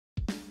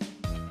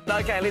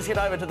OK, let's head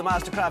over to the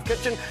Mastercraft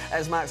kitchen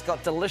as Mark's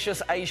got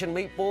delicious Asian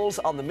meatballs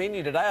on the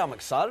menu today. I'm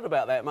excited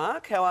about that,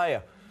 Mark. How are you?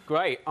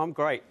 Great, I'm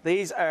great.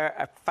 These are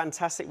a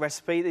fantastic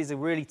recipe. These are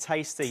really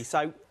tasty.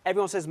 So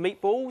everyone says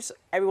meatballs.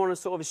 Everyone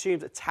sort of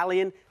assumes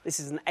Italian. This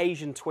is an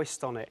Asian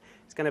twist on it.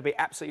 It's going to be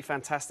absolutely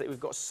fantastic. We've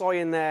got soy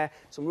in there,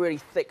 some really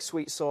thick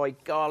sweet soy,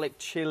 garlic,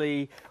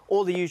 chilli,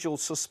 all the usual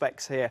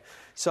suspects here.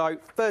 So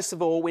first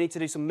of all, we need to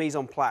do some mise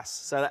en place.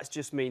 So that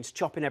just means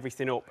chopping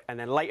everything up, and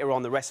then later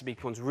on the recipe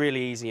becomes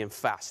really easy and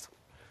fast.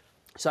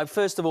 So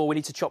first of all, we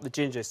need to chop the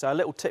ginger. So a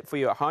little tip for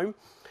you at home,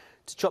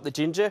 to chop the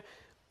ginger,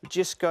 we're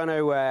just going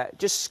to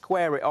just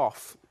square it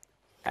off,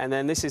 and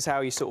then this is how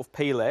you sort of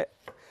peel it.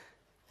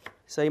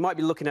 So you might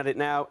be looking at it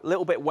now, a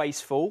little bit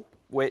wasteful,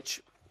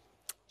 which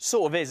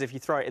sort of is if you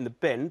throw it in the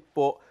bin,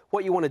 but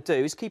what you want to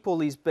do is keep all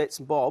these bits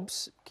and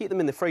bobs, keep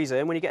them in the freezer,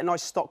 and when you get a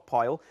nice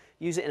stockpile,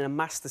 use it in a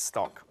master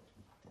stock.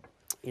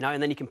 You know,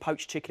 and then you can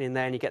poach chicken in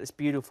there and you get this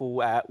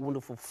beautiful,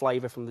 wonderful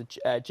flavour from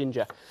the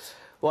ginger.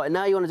 Right,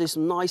 now you want to do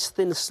some nice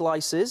thin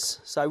slices,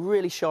 so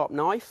really sharp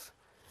knife.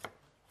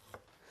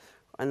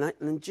 And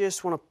then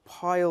just want to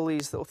pile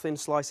these little thin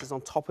slices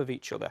on top of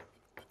each other,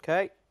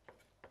 OK?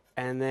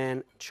 And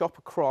then chop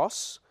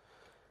across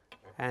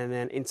and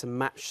then into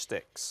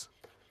matchsticks.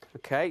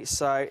 OK,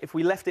 so if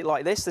we left it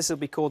like this, this will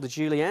be called the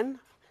julienne.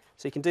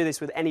 So you can do this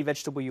with any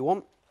vegetable you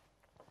want.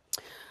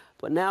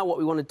 But now what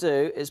we want to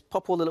do is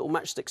pop all the little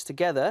matchsticks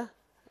together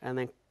and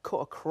then cut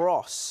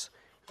across,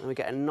 and we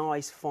get a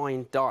nice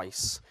fine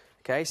dice.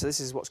 OK, so this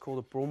is what's called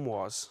a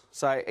brunoise.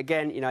 So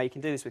again, you know, you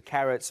can do this with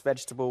carrots,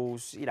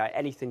 vegetables, you know,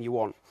 anything you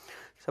want.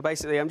 So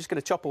basically, I'm just going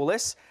to chop all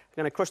this.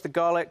 I'm going to crush the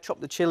garlic, chop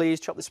the chilies,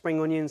 chop the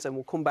spring onions, and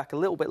we'll come back a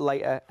little bit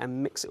later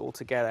and mix it all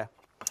together.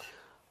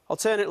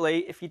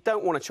 Alternately, if you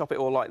don't want to chop it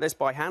all like this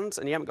by hand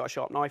and you haven't got a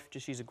sharp knife,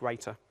 just use a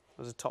grater.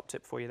 There's a top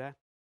tip for you there.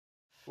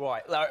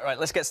 Right,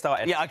 let's get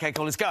started. Yeah, OK,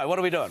 cool, let's go. What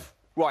are we doing?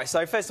 Right,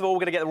 so first of all, we're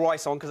going to get the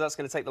rice on because that's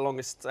going to take the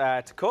longest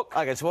to cook.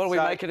 OK, so what are we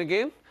making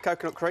again?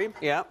 Coconut cream.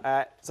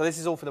 Yeah. So this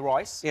is all for the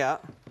rice. Yeah.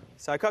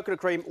 So coconut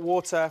cream,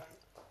 water,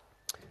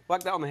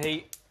 whack that on the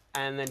heat,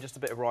 and then just a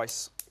bit of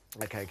rice.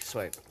 OK,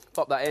 sweet.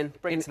 Pop that in,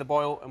 bring it to the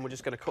boil, and we're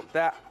just going to cook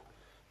that.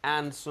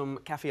 And some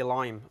kaffir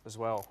lime as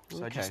well.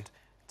 So just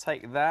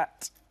take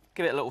that,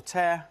 give it a little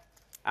tear,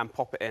 and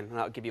pop it in, and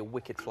that'll give you a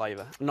wicked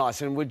flavour.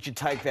 Nice, and would you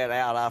take that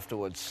out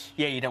afterwards?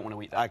 Yeah, you don't want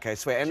to eat that. OK,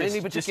 sweet. And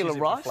any particular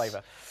rice?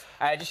 Flavour.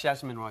 Just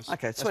jasmine rice.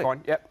 OK, sweet. That's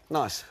fine, yep.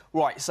 Nice.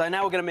 Right, so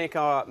now we're going to make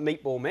our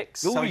meatball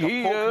mix. Ooh, so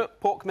we've got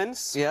pork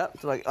mince. Yeah,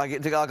 I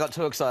got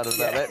too excited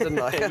about that, didn't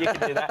I? You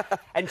can do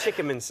that. And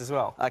chicken mince as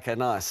well. OK,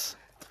 nice.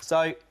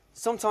 So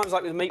sometimes,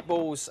 like with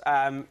meatballs,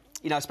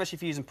 you know, especially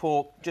if you're using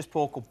pork, just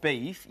pork or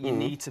beef, you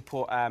need to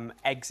put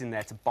eggs in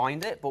there to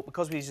bind it. But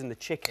because we're using the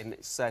chicken,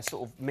 it's sort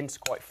of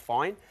minced quite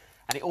fine,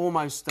 and it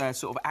almost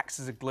sort of acts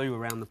as a glue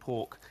around the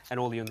pork and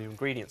all the other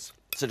ingredients.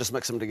 So just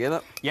mix them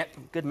together? Yep,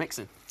 good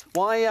mixing.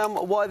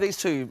 Why these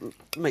two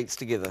meats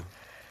together?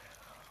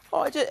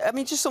 Oh, I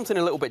mean, just something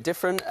a little bit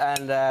different,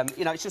 and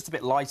you know, it's just a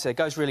bit lighter. It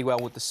goes really well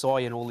with the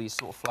soy and all these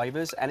sort of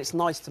flavours, and it's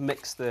nice to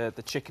mix the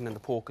chicken and the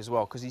pork as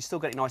well, because you still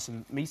get it nice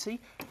and meaty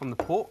from the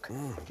pork,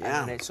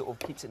 and it sort of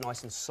keeps it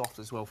nice and soft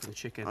as well for the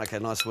chicken. OK,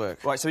 nice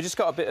work. Right, so we just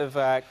got a bit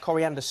of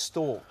coriander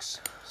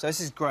stalks. So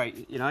this is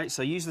great, you know.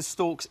 So use the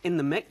stalks in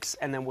the mix,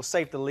 and then we'll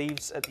save the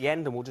leaves at the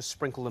end, and we'll just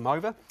sprinkle them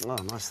over. Oh,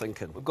 nice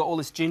thinking. We've got all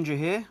this ginger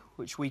here,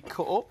 which we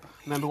cut up.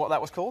 Remember what that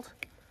was called?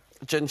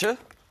 Ginger?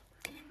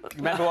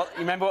 You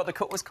remember what the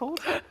cut was called?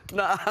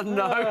 No,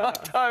 I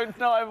don't.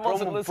 No, I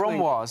wasn't listening.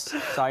 Brunoise,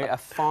 so a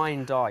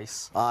fine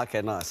dice.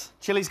 OK, nice.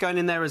 Chili's going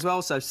in there as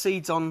well, so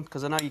seeds on,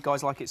 because I know you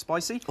guys like it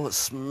spicy. Oh, it's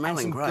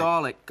smelling and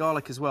some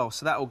garlic as well,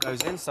 so that all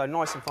goes in, so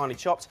nice and finely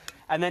chopped.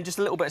 And then just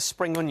a little bit of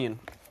spring onion.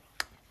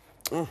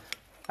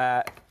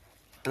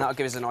 And that'll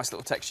give us a nice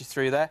little texture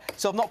through there.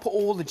 So I've not put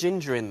all the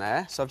ginger in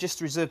there, so I've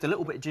just reserved a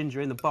little bit of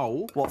ginger in the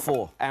bowl. What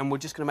for? And we're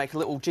just going to make a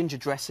little ginger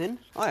dressing.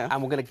 Oh, yeah.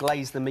 And we're going to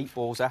glaze the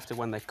meatballs after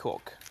when they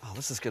cook. Oh,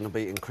 this is going to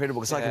be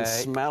incredible, because I can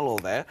smell all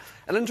that.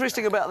 And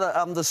interesting about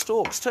the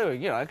stalks too,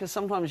 you know, because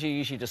sometimes you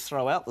usually just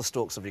throw out the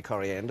stalks of your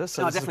coriander,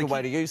 so this is a good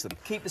way to use them.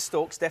 Keep the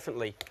stalks,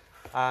 definitely,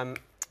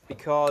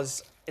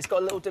 because it's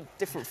got a little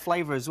different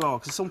flavour as well,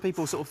 because some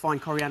people sort of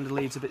find coriander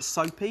leaves a bit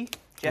soapy,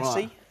 Jesse.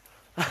 Right.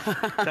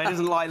 So he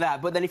doesn't like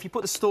that. But then if you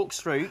put the stalks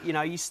through, you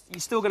know, you're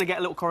still going to get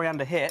a little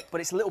coriander hit, but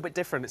it's a little bit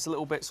different. It's a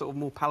little bit sort of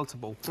more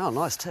palatable. Oh,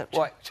 nice tip.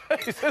 Right.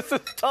 Jeez, this is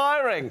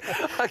tiring.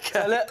 OK.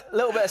 So a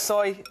little bit of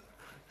soy.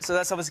 So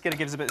that's obviously going to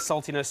give us a bit of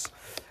saltiness.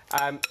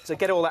 So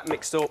get all that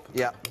mixed up.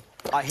 Yeah,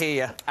 I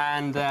hear you.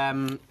 And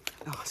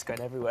oh, it's going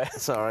everywhere.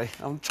 Sorry,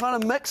 I'm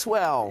trying to mix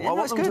well. Yeah,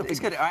 no, it's good.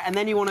 It's good. All right, and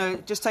then you want to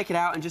just take it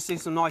out and just do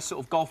some nice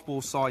sort of golf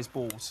ball-sized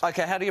balls.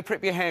 OK, how do you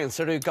prep your hands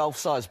to do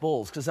golf-sized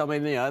balls? Because, I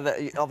mean, you know,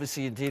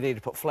 obviously, do you need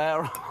to put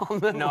flour on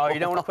them? No, you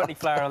don't want to put any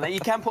flour on there. You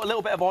can put a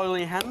little bit of oil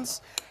in your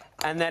hands.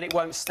 and then it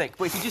won't stick.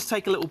 But if you just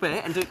take a little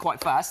bit and do it quite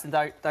fast and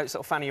don't sort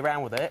of fanny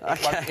around with it,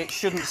 it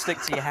shouldn't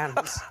stick to your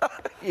hands.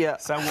 Yeah.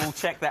 So we'll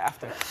check that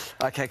after.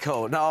 OK,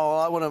 cool. No,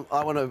 I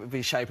want to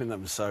be shaping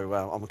them, so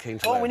I'm keen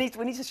to. Oh, we need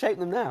to shape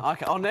them now.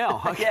 OK. Oh,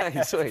 now. OK,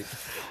 Yeah. sweet.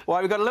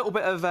 Well, we've got a little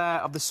bit of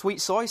the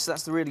sweet soy, so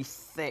that's the really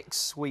thick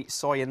sweet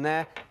soy in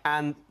there,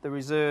 and the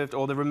reserved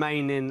or the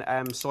remaining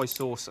soy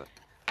sauce.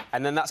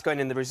 And then that's going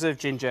in the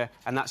reserved ginger,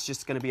 and that's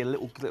just going to be a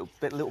little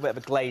bit of a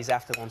glaze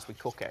after once we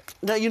cook it.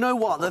 Now, you know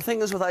what? The thing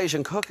is with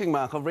Asian cooking,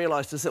 Mark, I've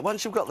realised is that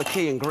once you've got the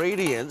key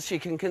ingredients, you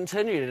can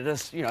continue to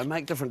just, you know,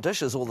 make different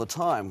dishes all the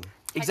time.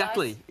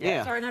 Exactly.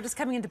 Yeah. Sorry, no, just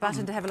coming into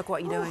Button to have a look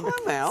what you're doing.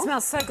 Hi, Mel.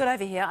 Smells so good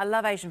over here. I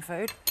love Asian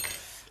food.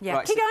 Yeah,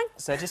 Right, keep going.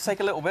 So just take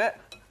a little bit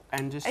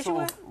and just Asian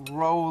sort of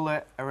roll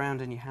it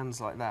around in your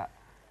hands like that.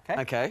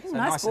 Okay. OK. So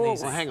Nice and balls.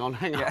 easy. Well, hang on.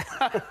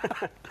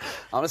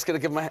 I'm just going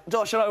to give my...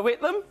 Should I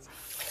wet them?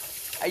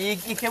 You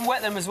can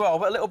wet them as well,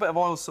 but a little bit of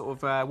oil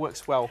sort of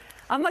works well.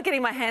 I'm not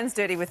getting my hands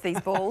dirty with these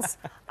balls.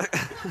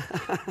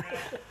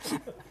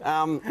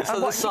 So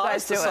the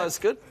size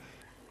good?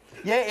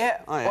 Yeah.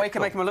 Oh, yeah, Or you can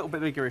cool. make them a little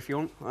bit bigger if you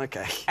want.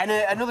 OK. And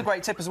another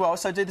great tip as well,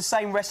 so do the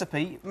same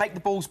recipe, make the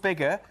balls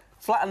bigger,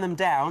 flatten them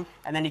down,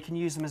 and then you can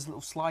use them as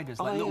little sliders,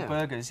 like little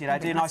burgers. You know,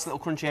 do a nice little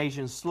crunchy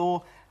Asian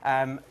slaw,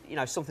 you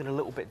know, something a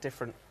little bit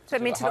different. Is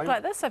it meant to look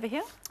like this over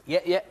here?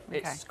 Yeah.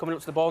 It's coming up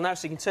to the boil now,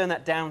 so you can turn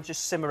that down,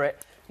 just simmer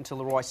it until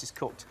the rice is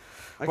cooked.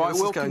 Okay, Right, this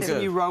is we'll going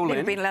continue good. rolling.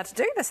 Never been allowed to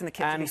do this in the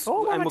kitchen And,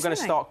 before. What and am I we're going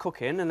to doing? start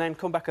cooking and then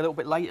come back a little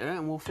bit later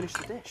and we'll finish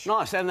the dish.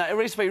 Nice, and the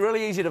recipe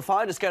really easy to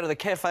find. Just go to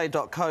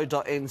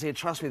thecafe.co.nz.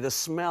 Trust me, the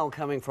smell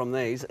coming from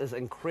these is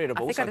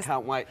incredible, so I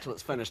can't wait till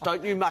it's finished.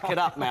 Don't you muck it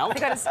up, Mel.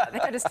 I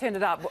think I just turned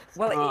it up.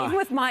 Well, even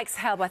with Mike's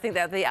help, I think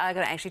that they are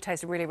going to actually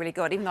taste really, really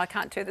good. Even though I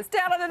can't turn this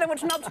down, I don't know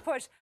which knob to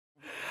push.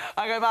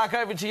 OK, Mark,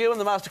 over to you in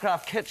the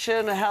Mastercraft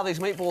kitchen. How are these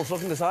meatballs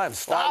looking? Because I am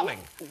starving.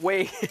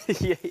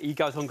 You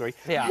guys hungry?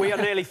 Yeah. We are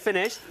nearly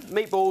finished.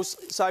 Meatballs,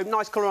 so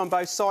nice colour on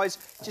both sides.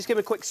 Just give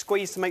them a quick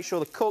squeeze to make sure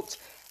they're cooked.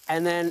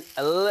 And then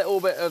a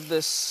little bit of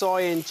the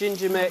soy and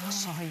ginger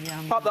mix. Oh,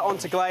 yum. Pop that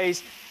onto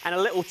glaze. And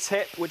a little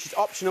tip, which is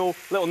optional,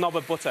 little knob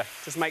of butter.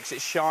 Just makes it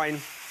shine.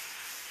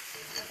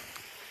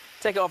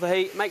 Take it off the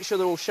heat, make sure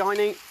they're all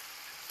shining.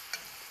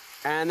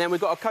 And then we've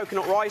got our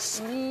coconut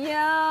rice,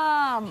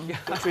 Yum!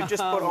 which we've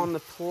just put on the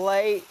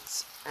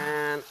plate.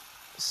 And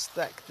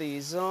stack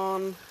these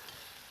on.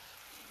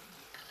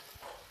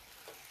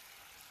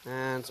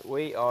 And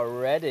we are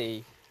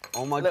ready.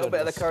 Oh, my A little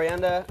bit of the goodness.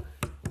 coriander.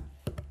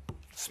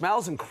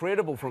 Smells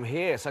incredible from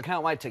here, so I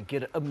can't wait to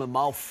get it in my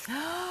mouth.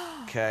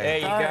 There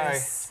OK. you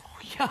Gross.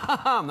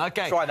 Yum!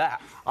 OK. Try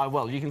that.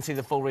 Well, you can see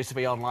the full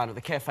recipe online at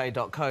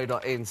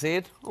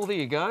thecafe.co.nz. Oh, there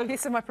you go.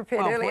 Here's some I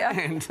prepared Well earlier.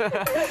 planned.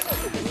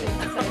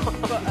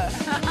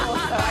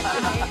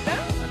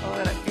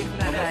 Oh, that's beautiful,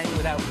 don't they?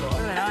 Without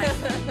frying. Really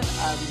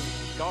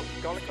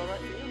nice. Garlic all right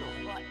for you?